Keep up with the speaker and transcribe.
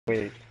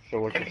Wait,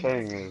 so what you're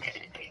saying is...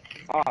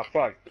 Ah,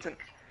 fuck.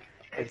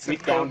 It's a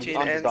protein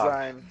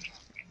enzyme.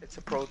 It's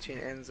a protein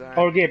enzyme.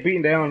 Oh, get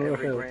beaten down.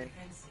 Every grain.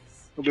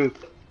 Good.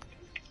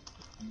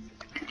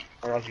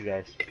 Where else you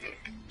guys?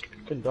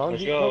 Can dogs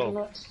Let's eat go.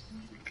 coconuts?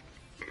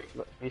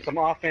 Need some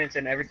offense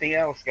and everything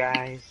else,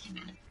 guys.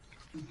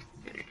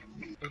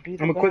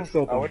 I'm a quick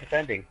soap. Oh, we're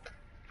defending.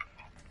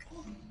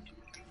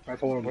 That's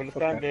horrible. We're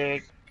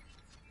defending.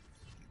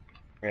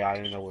 Yeah, I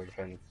didn't know we're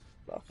defending.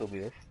 But I'll still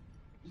be this.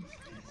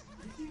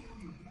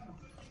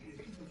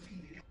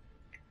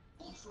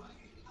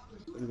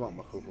 What do you want,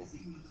 Makuku?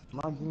 I'm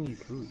not giving you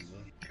food,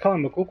 man. Call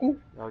him Makuku?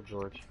 Oh,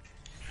 George.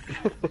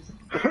 What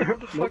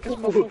the fuck is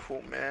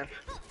Mafufu, man?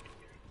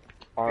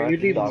 Oh, You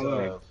leave dog him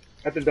name.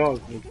 That's a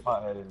dog.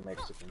 Hot-headed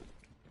Mexican.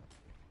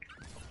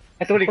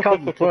 That's what he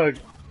called the plug.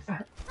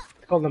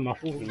 He called him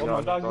Mafuku. Oh,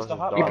 my dog used to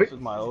hot box with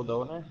my old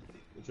owner,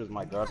 which was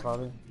my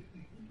godfather.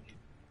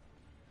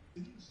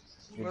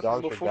 Your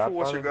dog's your Mafufu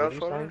was your godfather?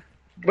 godfather?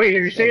 Wait,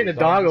 are you saying the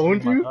dog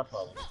owns you?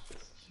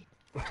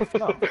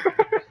 No.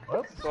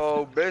 What?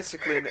 So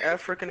basically, an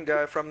African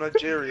guy from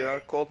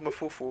Nigeria called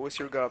Mafufu is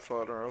your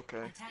godfather.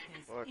 Okay.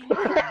 Fuck.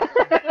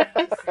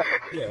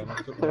 Yeah, and I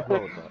took my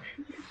hell with that.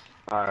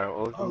 Alright,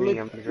 well, Oh, me,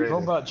 look, I'm how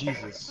about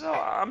Jesus? No,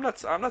 I'm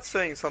not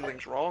saying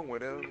something's wrong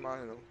with him. I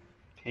know.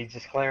 He's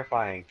just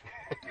clarifying.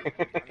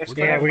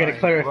 Yeah, we gotta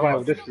clarify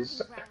with this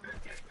is.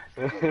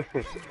 We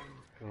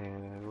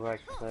like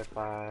to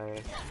clarify.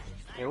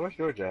 Hey, where's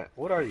George at?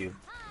 What are you?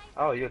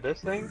 Oh, you're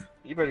this thing?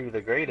 You better be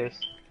the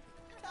greatest.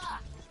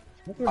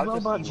 What the hell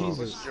about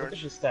Jesus? Look at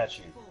the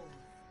statue.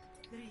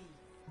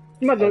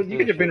 You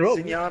could have been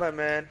rolling. Zenyatta,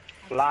 man.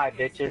 Fly,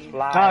 bitches,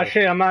 fly. Ah,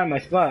 shit, I'm not in my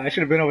spot. I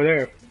should have been over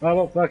there. Oh,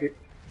 well, fuck it.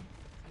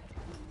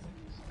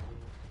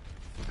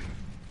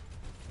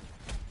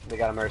 They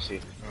got a mercy.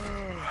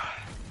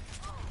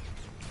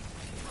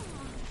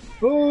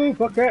 Oh,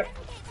 fuck that.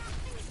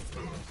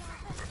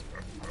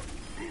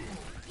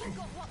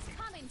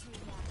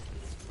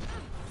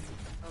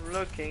 I'm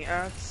looking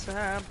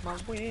outside my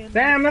window.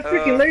 Damn, that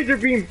freaking laser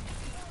beam.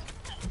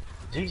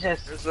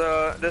 Jesus.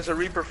 There's a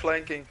Reaper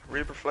flanking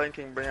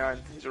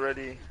behind. He's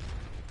already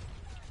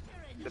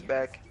the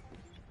back.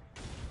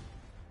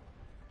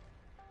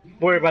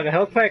 Worry about the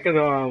health pack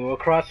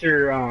across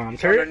your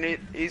turret?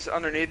 He's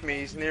underneath me.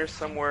 He's near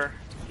somewhere.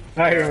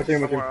 I hear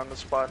him, somewhere on the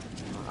spot.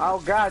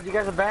 Oh god, you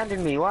guys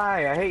abandoned me.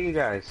 Why? I hate you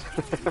guys.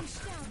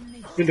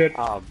 You did.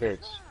 Oh,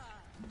 bitch.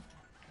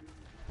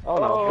 Oh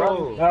no,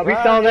 run. We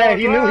saw that.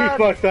 He knew he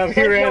fucked up.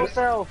 He ran.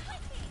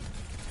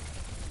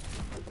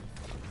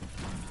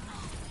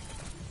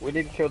 We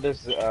didn't kill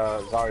this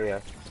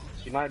Zarya.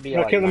 She might be.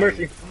 No, like, kill the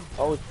 90. Mercy.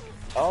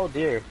 Oh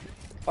dear.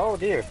 Oh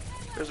dear.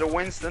 There's a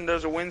Winston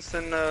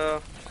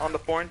on the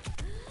point.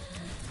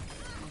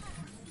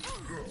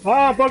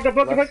 Ah, bugged up.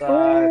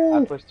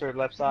 I pushed her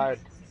left side.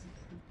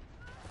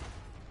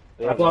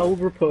 I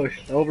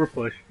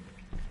overpush.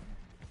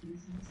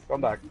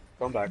 Come back.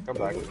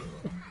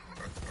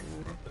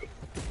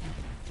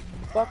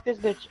 Fuck this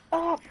bitch.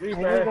 Oh, where you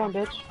going,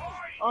 bitch?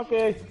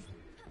 Okay.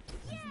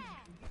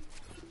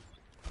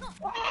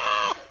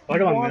 Why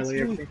do I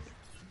melee everything?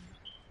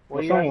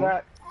 Where you guys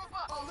at?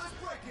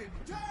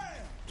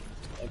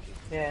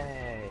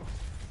 Yay.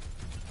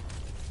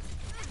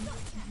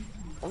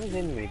 Someone's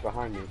hitting me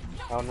behind me.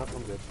 Oh, no,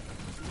 I'm good.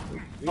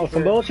 Oh,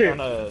 some bullshit.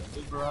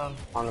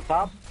 On the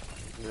top?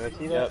 Did I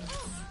see that?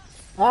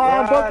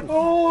 Ah, buck.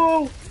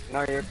 Oh!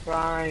 No, you're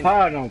fine.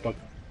 Ah, no, buck.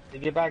 You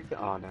get back to.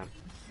 Oh, no.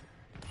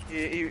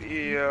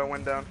 He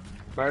went down.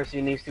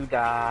 Mercy needs to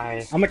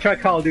die. I'm gonna try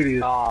Call of Duty.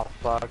 Oh,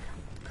 fuck.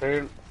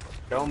 Clear.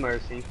 No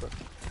Mercy.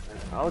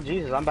 Oh,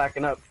 Jesus, I'm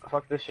backing up.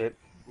 Fuck this shit.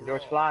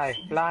 George, fly.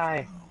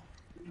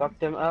 Fuck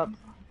them up.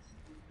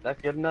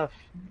 That's good enough.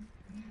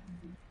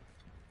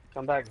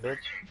 Come back, bitch.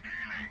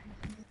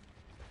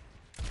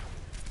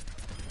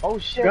 Oh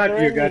shit,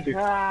 Got you.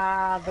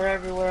 Ah, they're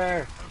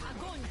everywhere.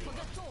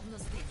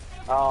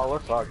 Oh, we're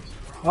fucked.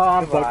 Oh,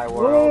 I'm Goodbye, fucked.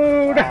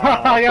 world.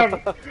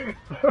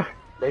 Oh,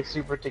 They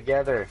super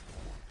together.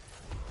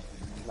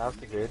 That's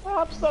good. Oh,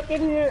 I'm stuck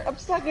in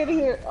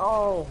here.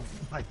 Oh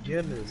my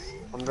goodness.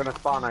 I'm gonna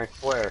spawn, I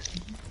swear.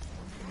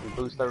 And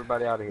boost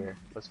everybody out of here.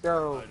 Let's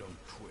go.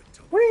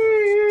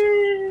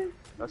 Whee!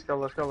 Let's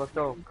go.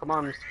 Come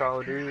on, Mr. Call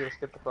of Duty. Let's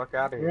get the fuck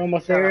out of here. We're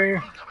almost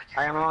there.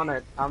 I am on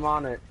it. I'm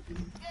on it.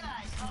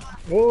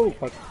 Oh,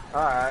 fuck.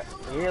 Alright.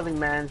 Healing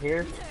man's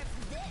here.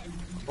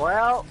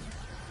 Well.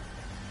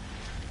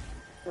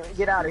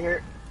 Get out of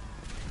here.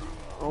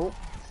 Oh,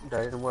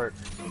 that didn't work.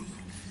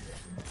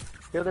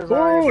 Kill this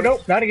Oh, guy.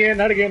 nope. Not again.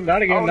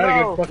 Oh,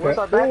 no. Fuck What's that.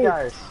 up, bad Oh.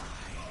 guys?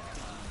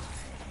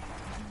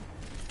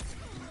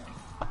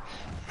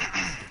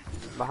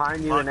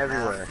 Behind you and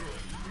everywhere.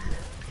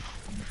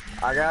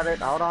 I got it.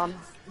 Hold on.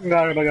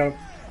 Got him.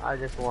 I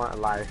just want a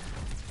life.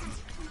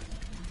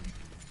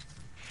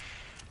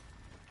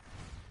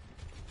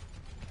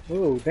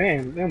 Oh,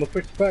 damn. We'll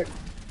fix the back.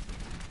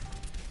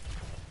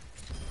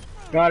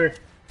 Got her.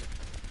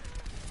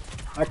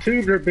 I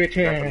tubed her, bitch.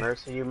 That's a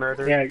mercy you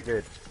murdered? Yeah.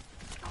 Good.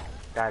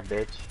 Die,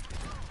 bitch.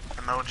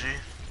 Emoji.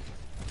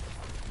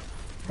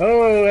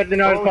 Oh, I didn't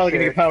know I was Oh, probably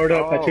gonna shit. get powered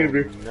up. I Oh, tubed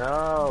her.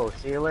 no.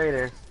 See you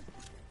later.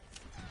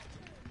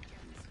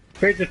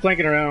 Crate's just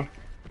flanking around.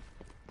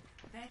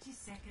 30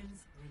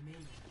 seconds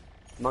remaining.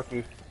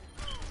 Monkey.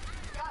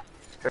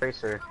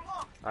 Tracer.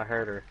 I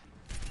heard her.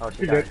 Oh, she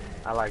She died. did.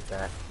 I like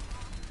that.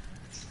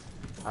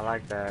 I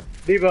like that.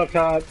 Diva up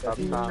top. Up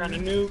top. Trying to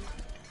nuke.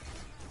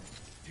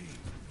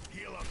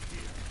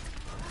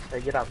 Hey,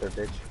 get out there,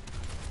 bitch.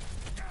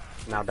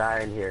 Now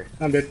die in here.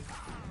 I'm dead.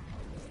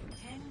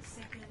 10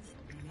 seconds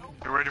remaining.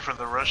 Get ready for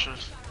the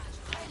rushes.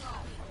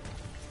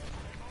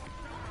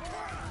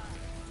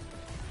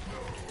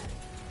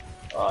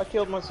 Oh, I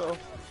killed myself.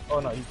 Oh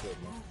no, you killed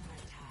me.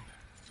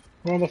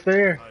 We're almost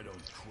there.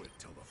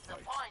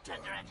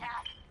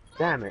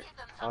 Damn it.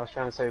 I was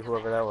trying to save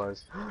whoever that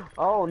was.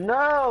 Oh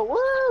no!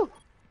 Woo!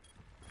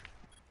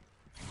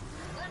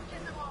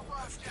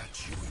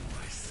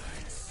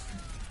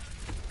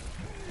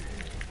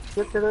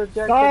 Get to the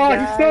objective, Oh, he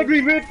guys. stunned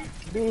me mid.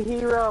 Be a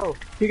hero.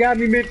 He got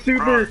me mid Bro,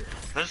 super.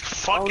 this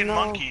fucking no.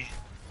 monkey.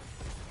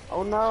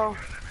 Oh no.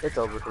 It's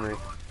over for me.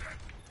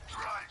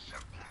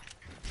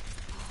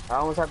 I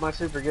almost have my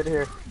super. Get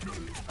here.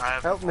 I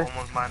have Help me.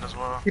 almost mine as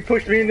well. He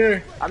pushed me in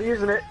there. I'm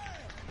using it.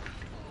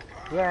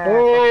 Yeah.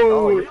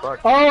 Oh, you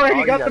fucked. oh, and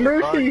he you got the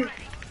mercy. fucked.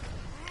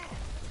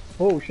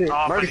 Oh shit.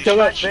 Oh, but Mercy he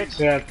Kill it. she, bitch.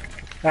 Yeah.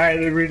 Alright,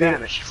 they redid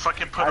Damn it. it. she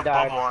fucking put I a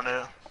died. bubble on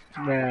it.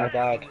 I Nah.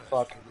 died.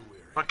 Fuck.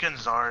 Fucking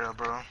Zarya,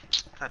 bro.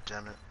 God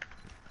damn it.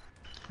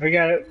 We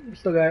got it. We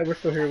still got it. We're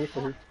still here. We're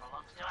still here.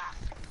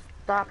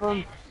 Stop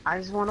him. I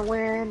just want to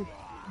win.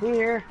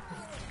 Here.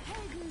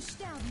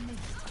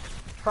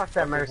 Fuck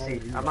that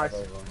mercy. I must.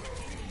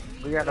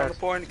 We Get on gotta. the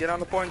point. Get on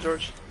the point,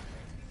 George.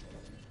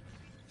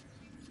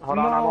 Hold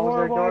on, I'm almost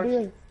there,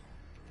 George.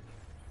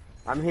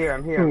 I'm here.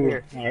 I'm Ooh,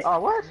 here. alright. Oh,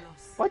 what?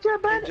 What you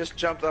He been? just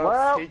jumped up.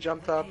 Well- He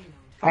jumped up.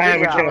 I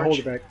haven't job. tried to hold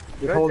it back. Just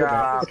Good hold it job.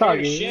 back. It's all Oh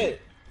good.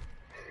 shit.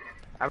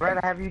 I'd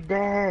rather have you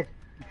dead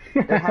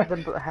than have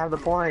them have the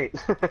point.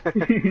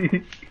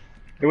 It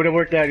would have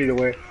worked out either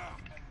way.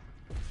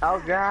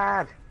 Oh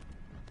God!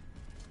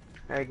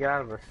 Hey, get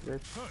out of us,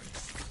 bitch.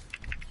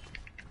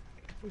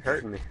 You're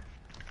hurting me.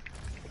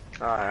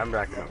 Alright, I'm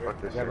back up.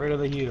 Fuck this Got shit. rid of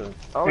the heater.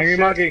 Oh Angry shit!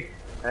 monkey.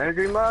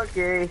 Angry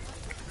monkey!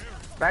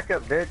 Back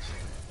up, bitch.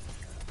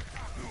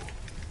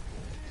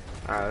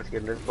 Alright, let's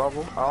get in this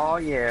bubble. Oh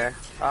yeah.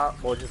 Oh,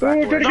 we'll just back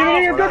Oh, away. gotta get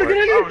in here. Gotta get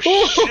in here. Oh,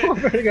 shit. Oh,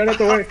 better get out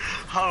the way.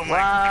 Oh my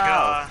Wow!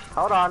 god.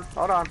 Hold on,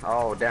 hold on.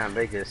 Oh damn,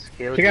 they just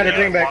killed She got you. her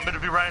thing back. Want me to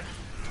be Ryan?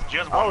 Do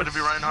you guys want me to be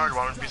Reinhard or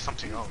want me to be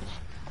something else?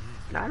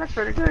 Nah, that's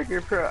pretty good.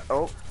 You're pro.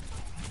 Oh,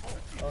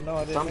 Oh no, I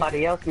didn't.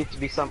 somebody else needs to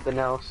be something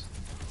else.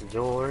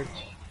 George.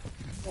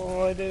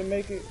 Oh, I didn't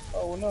make it.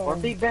 Oh no. Or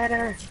be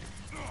better.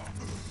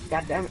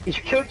 God damn it, you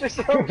killed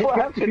yourself. What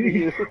happened to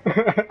you?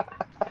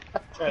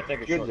 Try to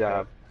take a Good shortcut.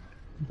 job.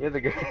 You're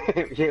the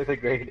great. You're the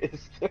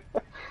greatest.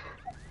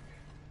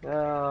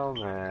 Oh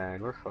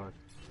man, we're fucked.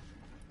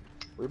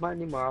 We might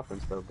need more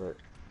offense though, but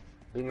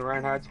being a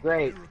Reinhardt's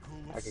great.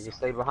 I can just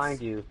stay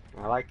behind you.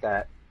 I like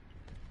that.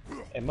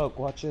 Hey, Moke,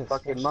 watch this.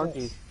 Fucking Watch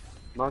monkey.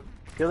 this.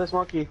 Kill this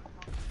monkey.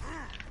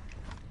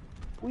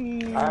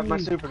 Whee. I have my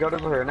super. Go to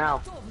her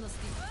now.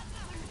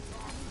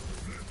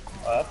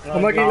 Oh, that's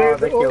I'm lucky Oh, live.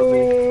 they killed me.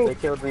 Oh. They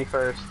killed me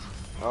first.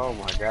 Oh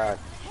my god.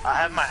 I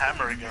have my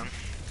hammer again.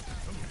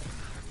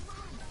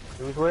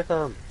 Who's with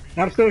them?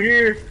 I'm still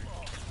here.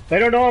 They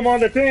don't know I'm on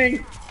the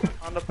thing.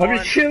 On the I'm point.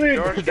 just chilling.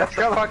 George, get That's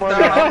the kinda fuck funny.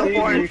 down. On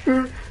the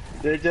point.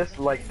 They're just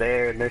like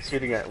there and they're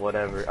shooting at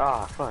whatever.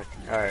 Ah, fuck.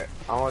 Alright,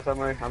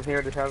 I'm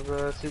here to have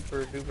the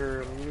super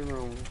duper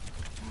room.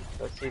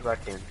 Let's see if I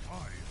can.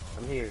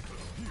 I'm here.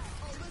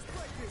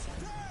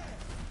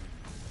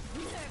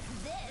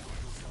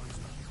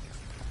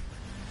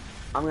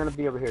 I'm gonna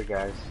be over here,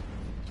 guys.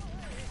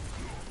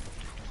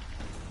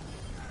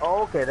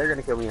 Oh, okay, they're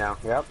gonna kill me now.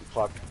 Yep,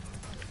 fuck.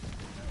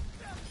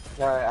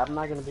 Alright, I'm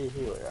not gonna be a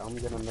healer. I'm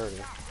gonna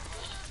murder.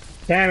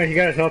 Damn it, he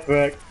got his health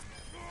back.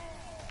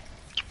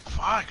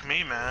 Fuck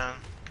me, man.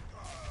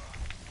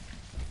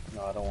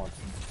 No, I don't want to.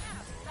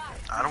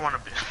 I don't want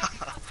to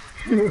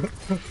be.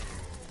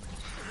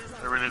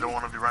 I really don't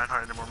want to be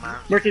Reinhardt anymore, man.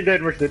 Mercy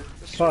dead, Mercy dead.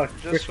 Fuck,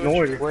 just switch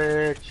noise.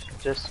 Switch.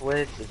 Just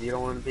switch. If you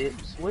don't want to be,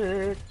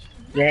 switch.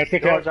 Yeah,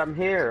 kick George, out. I'm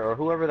here, or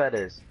whoever that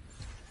is.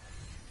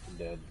 I'm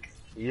dead.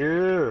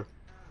 You.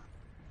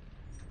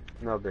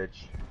 No,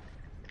 bitch.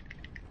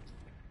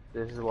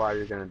 This is why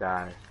you're gonna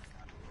die.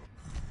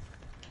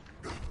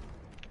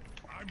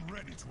 I'm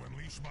ready to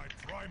unleash my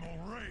primal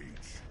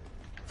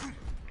rage.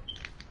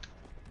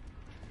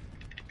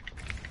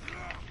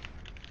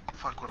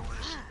 Fuck, what a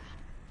waste.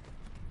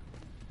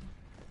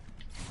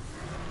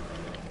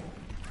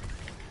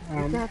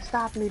 You can't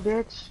stop me,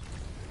 bitch.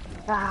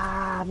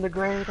 Ah, I'm the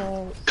greatest.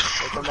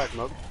 Hey, come back,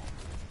 Moke.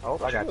 Oh,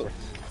 I got you.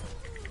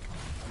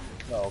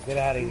 No, get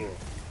out of here.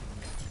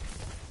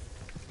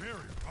 Very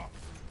up.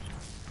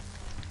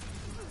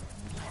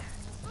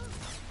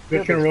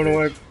 Just gonna run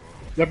away.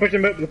 They're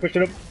pushing up, they're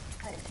pushing up.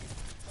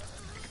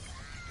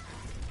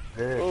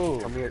 Good. Ooh.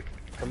 Come here.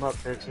 Come up,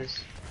 bitches.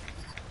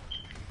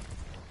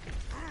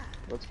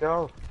 Let's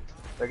go.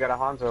 They got a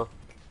Hanzo.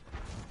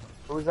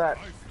 Who's that?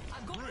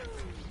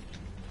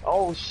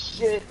 Oh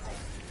shit!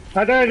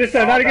 I died this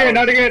time. Not again.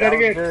 Not again. Not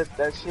again. Good.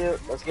 That shit.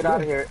 Let's get out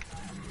of here.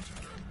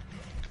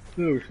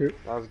 Oh shit.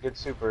 That was a good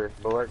super,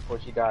 but right before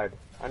she died.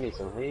 I need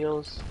some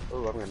heals.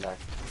 Oh, I'm gonna die.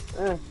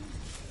 Eh.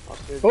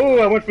 Oh,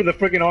 I went for the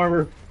freaking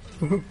armor.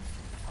 God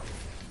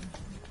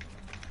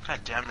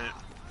damn it.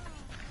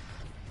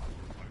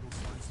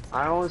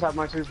 I always have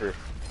my super.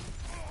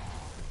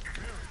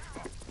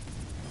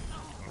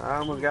 I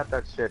almost got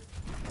that shit.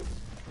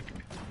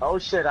 Oh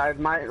shit, I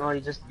might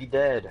only just be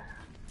dead.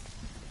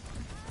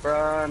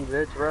 Run,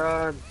 bitch,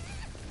 run.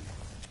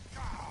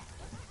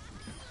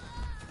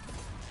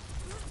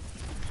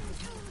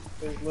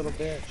 This little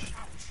bitch.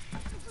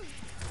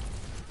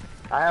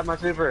 I have my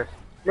super.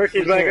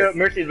 Mercy's back up.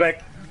 Mercy's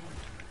back.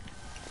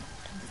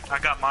 I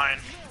got mine.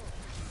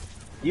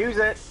 Use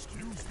it.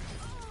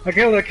 I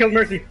killed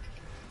Mercy.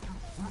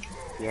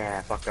 Yeah,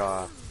 fuck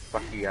off.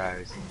 Fuck you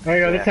guys. There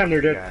you go. Yeah, This time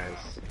they're fuck you dead.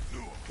 guys.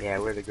 Yeah,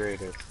 we're the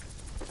greatest.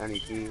 I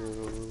need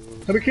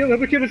heals. Let me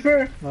kill this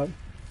fair.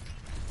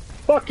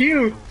 Fuck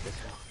you.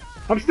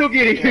 I'm still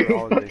getting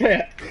you. Fuck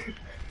that.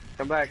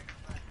 Come back.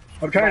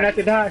 I'm trying not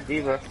to die.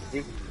 Diva.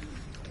 Diva.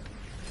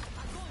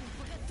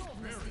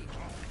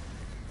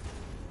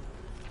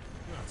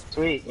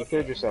 Sweet, you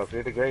killed yourself.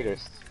 You're the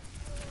greatest.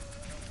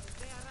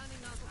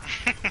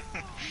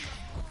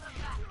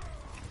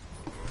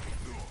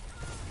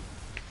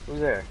 Who's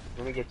there?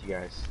 Let me get you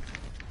guys.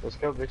 Let's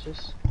go,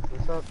 bitches.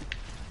 What's up?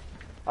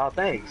 Oh,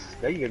 thanks.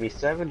 There you give me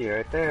 70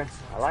 right there.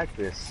 I like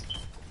this.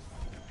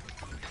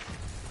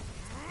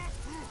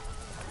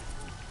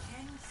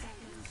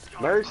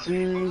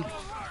 Mercy!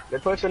 They're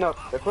pushing up.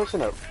 They're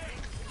pushing up.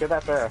 Kill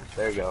that fair.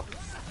 There you go.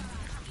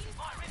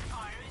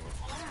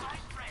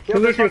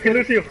 Kill Lucio. Kill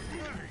Lucio.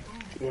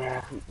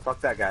 Yeah,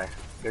 fuck that guy.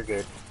 You're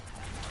good.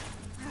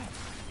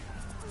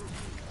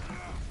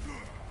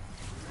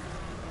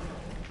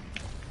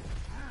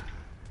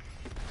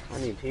 I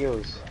need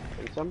heals.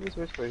 Can somebody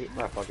switch for heals?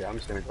 Oh, fuck it. I'm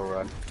just gonna go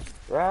run.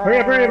 Run! Hurry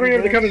up, hurry up, hurry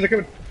up. They're coming, they're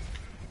coming.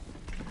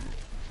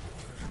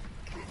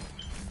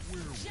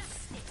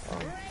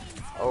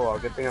 Oh,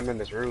 good thing I'm in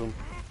this room.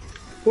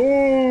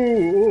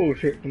 Oh,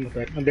 shit. I'm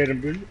dead. I'm dead.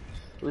 I'm dead.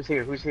 Who's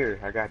here? Who's here?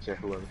 I got you.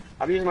 Whoever.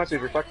 I'm using my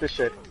super. Fuck this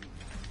shit.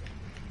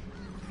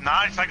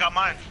 Nice, I got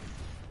mine.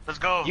 Let's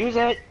go. Use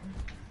it!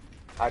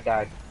 I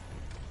died.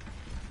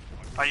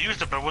 I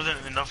used it, but it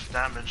wasn't enough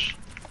damage.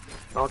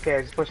 Okay,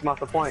 I just pushed him off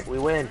the point. We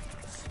win.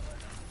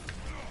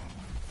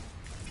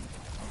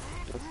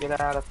 Let's get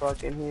out of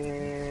fucking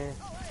here.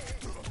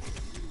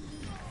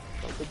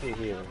 What could be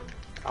here?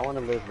 I want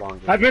to live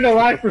longer. I've been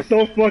alive for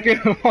so fucking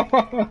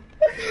long.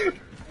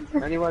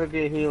 Anyone to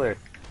be a healer?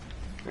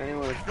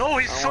 Anyone? No,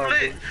 he's so wanna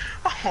lit.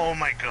 Oh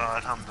my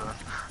god, I'm done.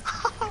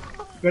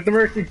 Got the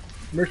Mercy.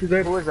 Mercy's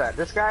dead. Who is that?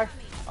 This guy?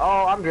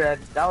 Oh, I'm dead.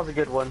 That was a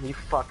good one, you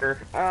fucker.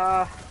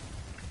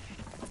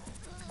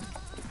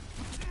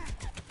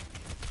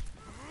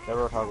 The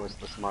Roadhog was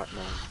the smart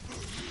man.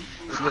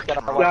 You just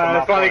gotta wipe him Nah, it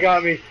off finally once.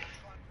 got me.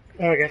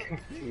 Okay.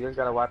 You just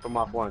gotta wipe him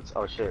off once.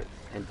 Oh shit.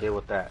 And deal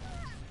with that.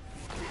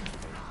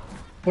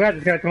 We got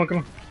this guy. Come on, come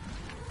on.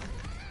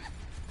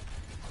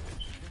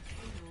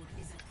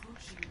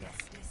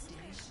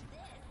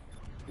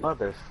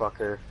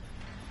 Motherfucker.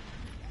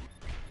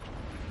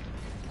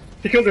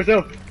 She killed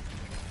herself.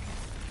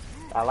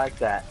 I like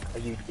that.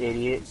 You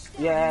idiot.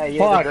 Yeah,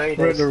 you're Fuck. the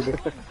greatest.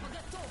 That's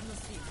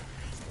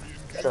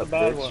What's up, a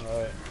bad bitch? one,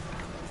 right?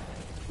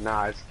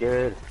 Nah, it's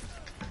good.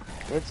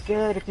 It's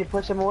good if you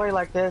push them away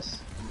like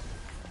this.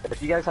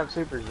 If you guys have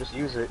supers, just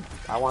use it.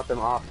 I want them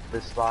off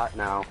this spot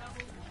now.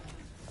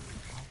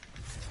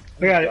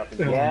 We got it.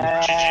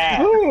 Yeah!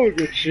 Oh,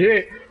 good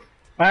shit.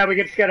 Alright, we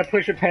just gotta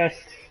push it past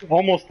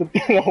almost the,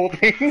 the whole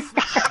thing. I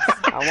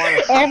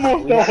want to.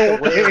 Almost the whole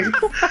thing.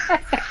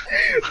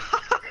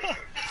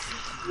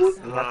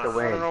 We have to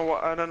win.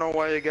 I don't know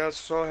why you guys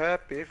so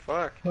happy.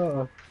 Fuck.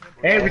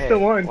 Hey, we still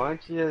won. Why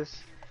don't you just...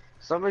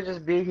 Somebody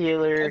just be a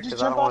healer, Just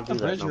because I jump don't off want the to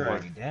do that bridge no more.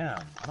 already. Damn.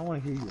 I don't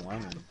want to hear you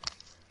whining.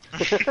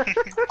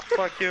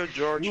 Fuck you,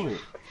 George. Do it.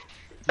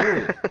 Do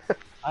it.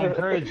 I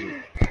encourage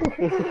you.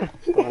 Well,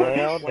 Why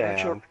don't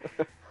damn.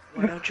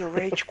 Why don't you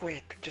rage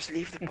quit? Just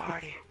leave the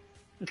party.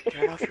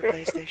 Turn off your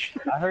PlayStation.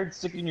 I heard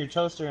sticking your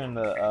toaster in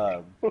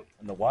the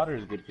water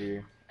is good for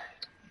you.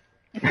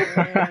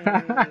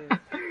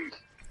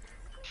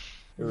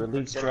 It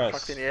relieves Getting stress.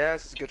 fucked in the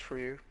ass is good for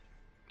you.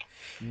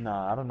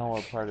 Nah, I don't know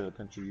what part of the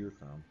country you're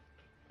from.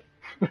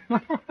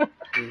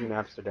 He's in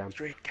Amsterdam.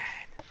 Street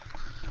cat.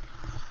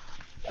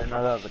 I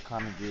know that was a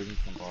common greeting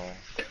from ball.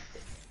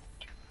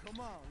 Come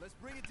on, let's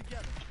bring it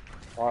together.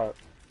 Alright.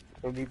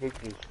 Go be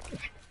victims.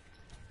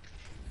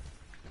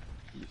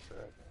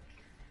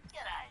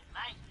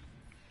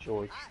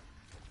 Joyce.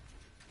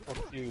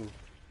 Fuck you.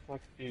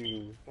 Fuck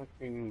you. Fuck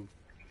you.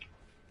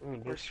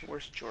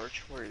 Where's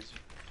George? Where is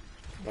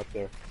he? Up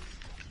there.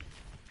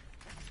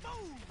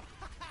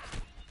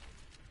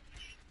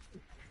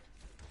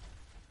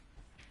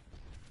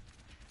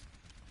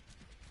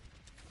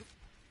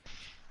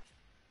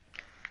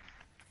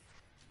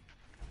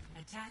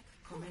 Attack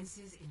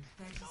commences in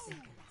 30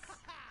 seconds.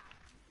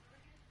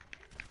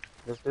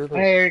 Let's do this.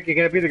 Hey, Eric, you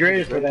gotta be the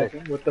greatest for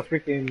that. With the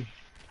freaking.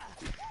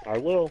 I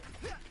will.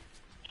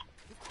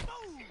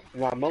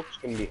 My moke's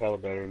gonna be hella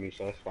better than me,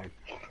 so that's fine.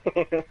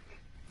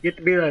 You have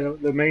to be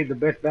like the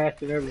best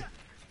Bastion ever.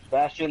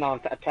 Bastion on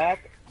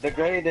attack, the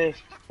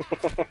greatest.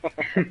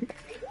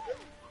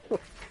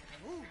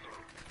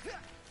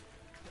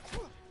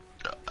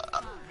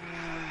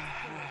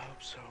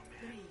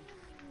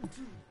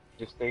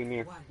 Just stay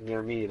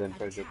near me then,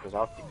 Pedro, because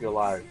I'll keep you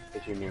alive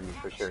if you're near me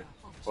for sure,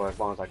 for as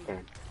long as I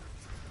can.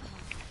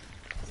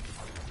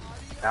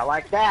 I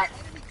like that.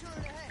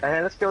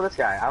 Hey, let's kill this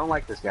guy. I don't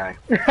like this guy.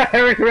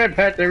 Eric ran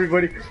past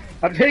everybody.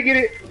 I'm taking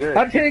it. Good.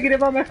 I'm taking it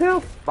by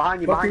myself.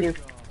 Behind you, behind you.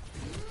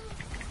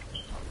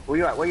 Where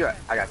you at? Where you at?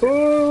 I got you.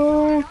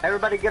 Oh.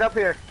 Everybody get up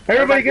here.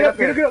 Everybody get up,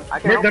 here. get up. I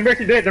can't The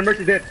Mercy's dead. The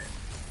Mercy's dead.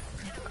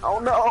 Oh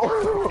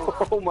no!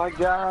 Oh my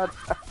god!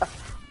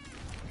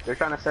 They're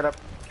trying to set up.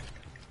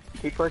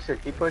 Keep pushing,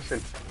 keep pushing.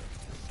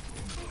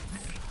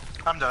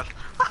 I'm done.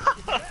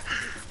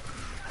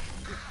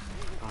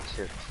 Oh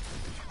shit.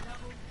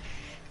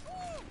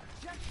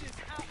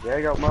 There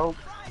you go, Mo.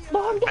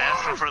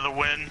 Bastard for the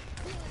win.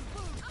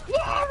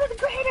 Yeah, we're the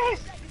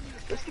greatest!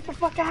 Let's get the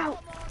fuck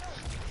out!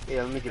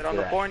 Yeah, let me Get on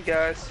the point,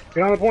 guys.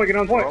 Get on the point. Get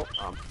on the point.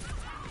 Oh,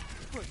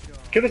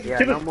 Kill this. yeah,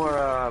 Kill no this.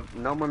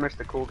 more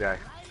Mr. Cool Guy.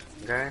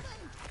 Okay?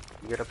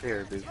 Get up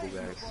here, big cool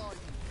guys.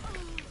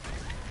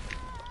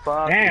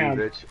 Fuck Damn.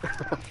 you,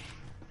 bitch.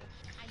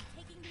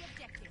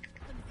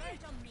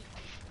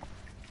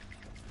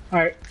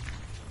 Alright.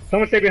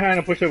 Someone stay behind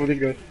and push up with these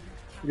guys.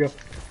 Go.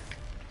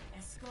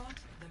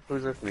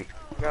 Who's with me?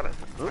 I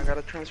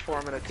gotta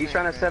transform in a He's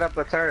trying to set up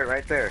a turret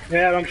right there.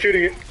 Yeah, I'm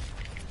shooting it.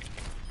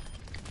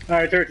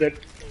 Alright, turret's dead.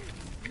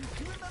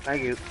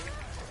 Thank you.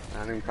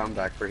 I didn't come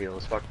back for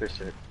heals. Fuck this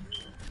shit.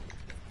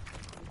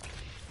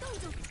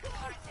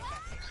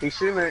 He's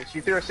shooting it.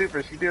 She threw a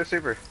super. She threw a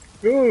super.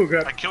 Ooh,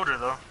 God. I killed her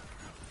though.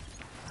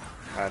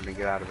 I had to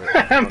get out of it.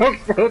 I'm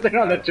frozen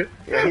on that shit.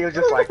 Yeah, he was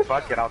just like,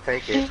 fuck it, I'll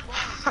take it.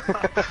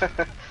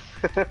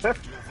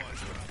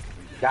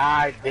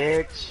 Die,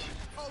 bitch.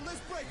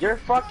 You're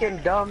fucking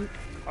dumb.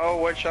 Oh,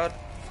 one shot.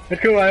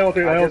 It's cool, I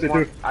ulted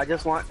too. I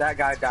just want that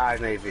guy to die,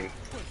 maybe.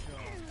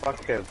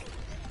 Fuck him.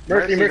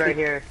 Mercy, mercy. right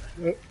here.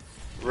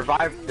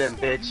 Revive them,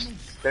 bitch.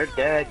 They're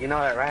dead, you know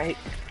that, right?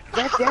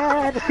 They're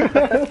dead!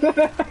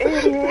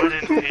 Idiot! What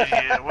an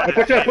idiot. What an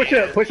Push up,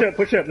 idiot.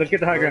 push up. Let's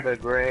get the high We're ground.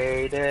 the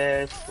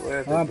greatest.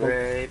 We're the I'm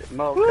greatest.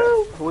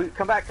 Mo,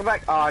 come back, come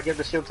back. Oh, I gave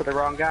the shield to the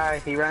wrong guy.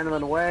 He ran him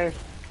away.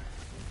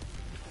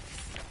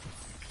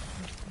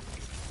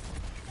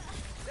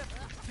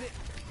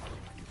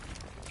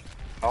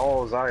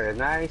 Oh, Zarya,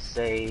 nice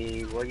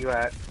save. Where you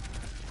at?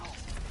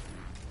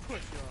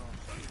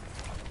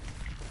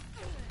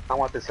 I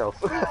want this health.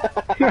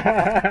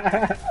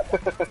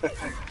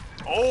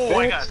 Oh,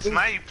 I got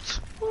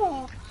sniped.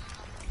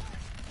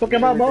 Fuck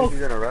him up, You Mo. think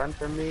you're gonna run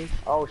from me?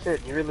 Oh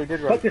shit, you really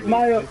did run Fuck this from me.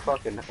 Maya. You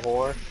fucking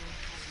whore.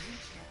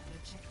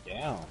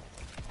 Damn.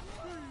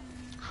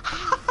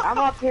 I'm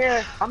up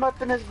here. I'm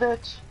up in this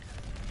bitch.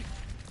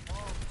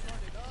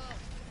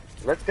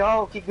 Let's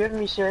go. Keep giving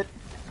me shit.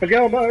 Let's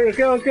go, Mo. Let's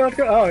go.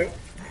 Oh, Are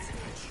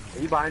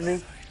you behind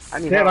me? I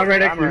need yeah, help. I'm right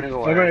next I'm to you. running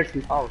away. I'm right next to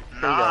you. Oh, there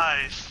you go.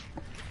 Nice.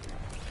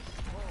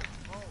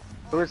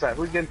 Who is that?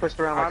 Who's getting pushed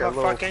around like I'm a a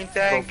little, fucking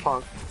tank.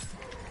 little punk?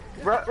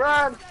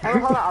 Run!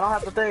 Hold on, I don't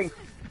have the thing.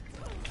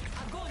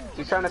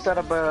 He's trying to set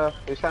up a.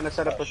 He's trying to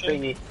set up a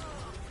thingy.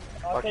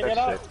 Fuck take it that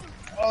out. shit.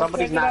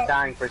 Somebody's not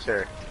dying for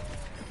sure.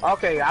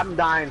 Okay, I'm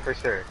dying for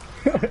sure.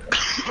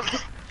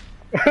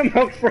 I'm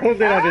not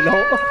frozen, I didn't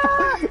know.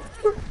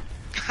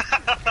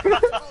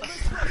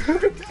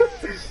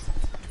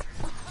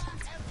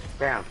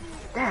 Damn.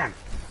 Damn.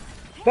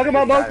 Fuck him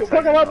up, Mo.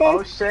 Fuck him up, Oh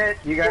Mo. shit,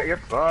 you got your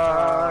fucked.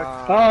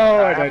 Oh,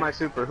 I I have died. my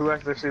super. Who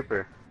has their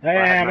super?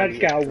 Damn, I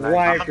just got I'm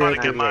wiped. about to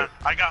get 98. mine.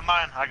 I got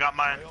mine. I got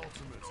mine.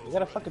 You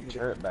got a fucking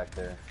turret back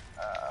there.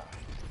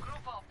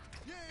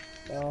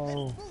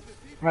 No.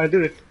 Alright,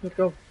 do this. Let's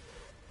go.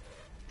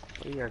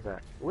 Where you guys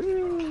at?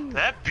 Whee!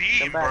 That B,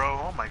 Come bro. back.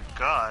 Oh my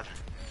god.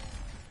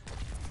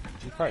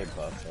 She's probably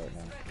buffed right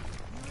now.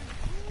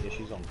 Yeah,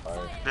 she's on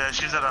fire. Yeah,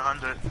 she's at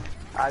 100.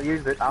 I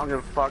used it. I don't give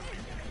a fuck.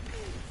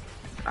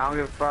 I don't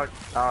give a fuck.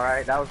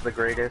 Alright, that was the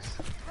greatest.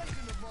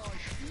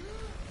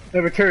 They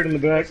have a turret in the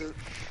back.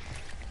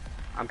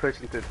 I'm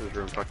pushing through this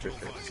room. Fuck this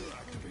shit.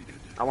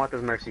 I want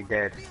this Mercy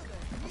dead.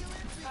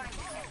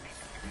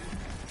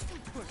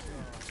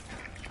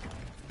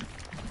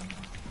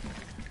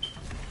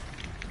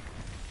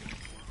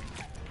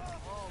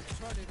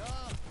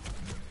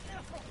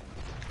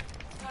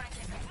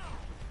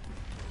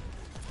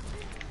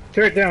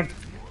 Turret down.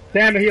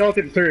 Damn it, he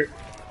ulted the turret.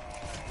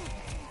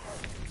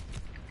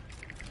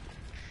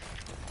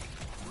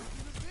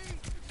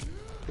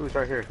 Who's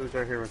right here? Who's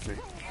right here with me?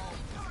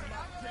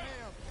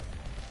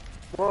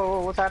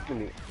 Whoa, what's happening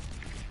to me?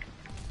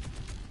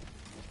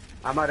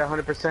 I'm at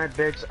 100%,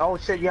 bitch. Oh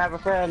shit, you have a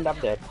friend. I'm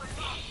dead.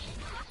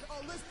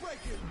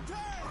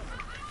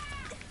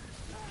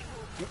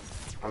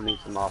 I'll need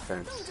some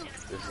offense.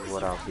 This is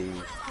what I'll be.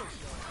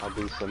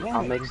 Damn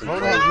I'll it, make this some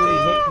Bulldog plays. really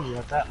hit me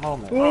at that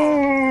moment.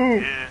 Ooh!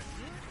 Yeah.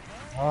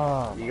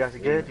 Oh, You guys are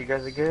good? You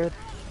guys are good?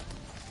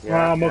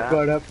 I'm up,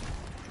 guard up.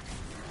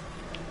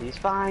 He's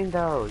fine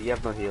though. You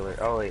have no healer.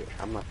 Oh wait,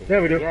 I'm not the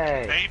Yeah, we healer. do.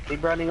 Yay! Ape.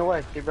 Keep running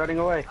away. Keep running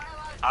away.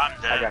 I'm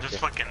I dead. got Just you.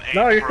 fucking ape,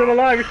 No, you're bro. still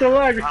alive. You're still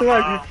alive. You're still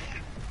alive.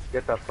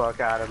 Get the fuck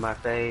out of my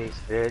face,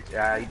 bitch.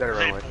 Ah, you better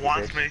run away. Ape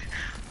wants bitch. me.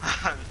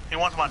 He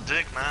wants my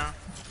dick, man.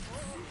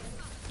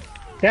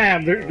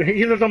 Damn, the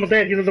healer's almost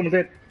dead. Healer's almost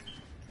dead.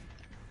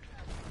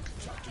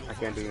 I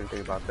can't do anything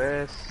about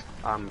this.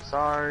 I'm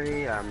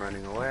sorry. I'm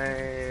running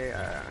away.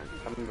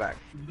 Coming back.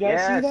 you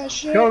guys see that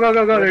shit? Go, go,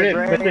 go, go. We're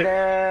They're the dead. They're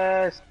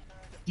dead. greatest.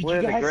 Did We're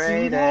you the guys see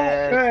greatest.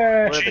 that?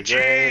 Yeah. We're the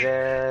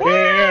GG. greatest.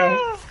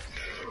 Yeah.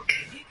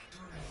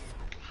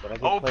 But I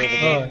did OP, play the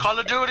game. Call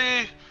of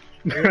Duty,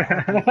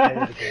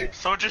 Yeah.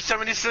 Soldier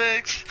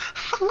 76.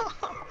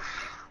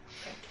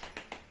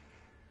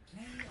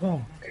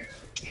 Oh.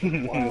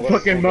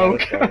 Fucking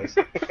moke.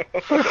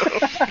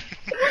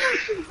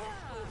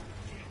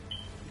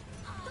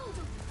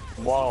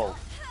 Whoa.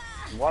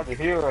 What a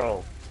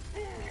hero.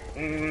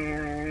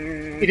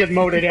 He just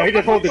mowed it out. He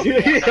just hold the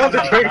he held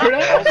the trigger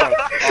Oh down.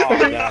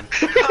 my god.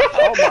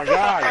 Oh my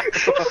god.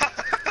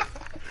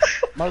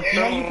 Mark, you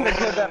know you could have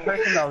killed that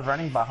person that was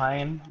running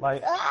behind,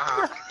 like,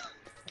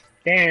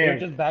 they're Damn.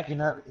 just backing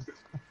up.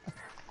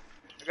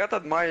 I got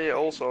that Maya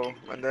also,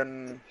 and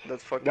then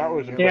that fucking. That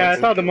was Yeah, I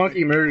saw the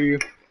monkey murder you.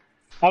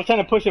 I was trying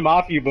to push him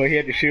off you, but he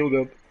had the shield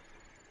up.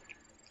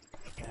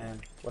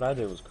 Man, what I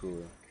did was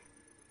cooler.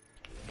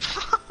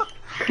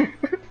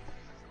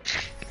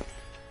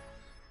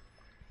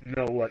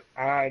 No, what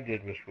I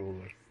did was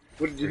foolish.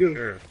 What did you do?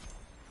 Sure.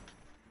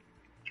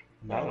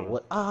 No,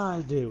 what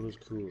I did was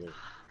cooler.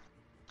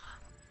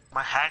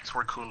 My hacks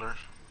were cooler.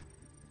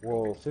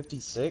 Whoa,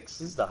 56?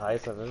 This is the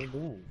highest I've ever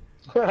been.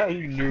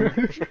 You knew.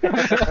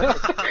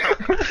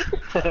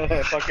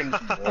 Fucking.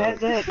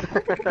 That's it.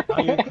 Now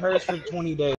you're cursed for 20 days.